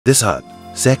This hot,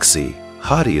 sexy,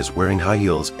 Hottie is wearing high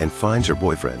heels and finds her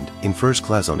boyfriend in first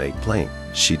class on a plane.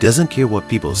 She doesn't care what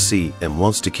people see and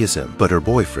wants to kiss him, but her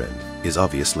boyfriend is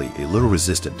obviously a little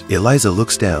resistant. Eliza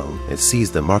looks down and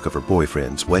sees the mark of her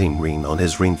boyfriend's wedding ring on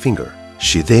his ring finger.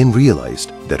 She then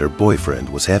realized that her boyfriend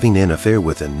was having an affair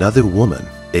with another woman.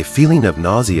 A feeling of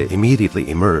nausea immediately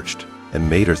emerged and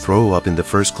made her throw up in the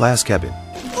first class cabin.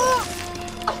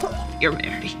 You're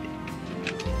married.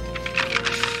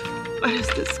 Why does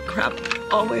this crap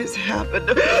always happen?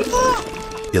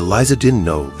 Eliza didn't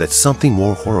know that something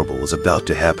more horrible was about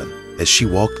to happen. As she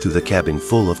walked through the cabin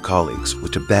full of colleagues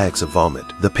with their bags of vomit,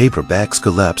 the paper bags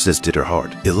collapsed, as did her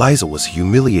heart. Eliza was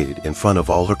humiliated in front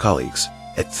of all her colleagues.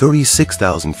 At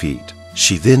 36,000 feet,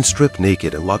 she then stripped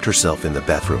naked and locked herself in the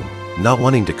bathroom, not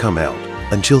wanting to come out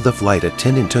until the flight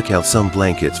attendant took out some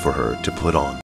blankets for her to put on.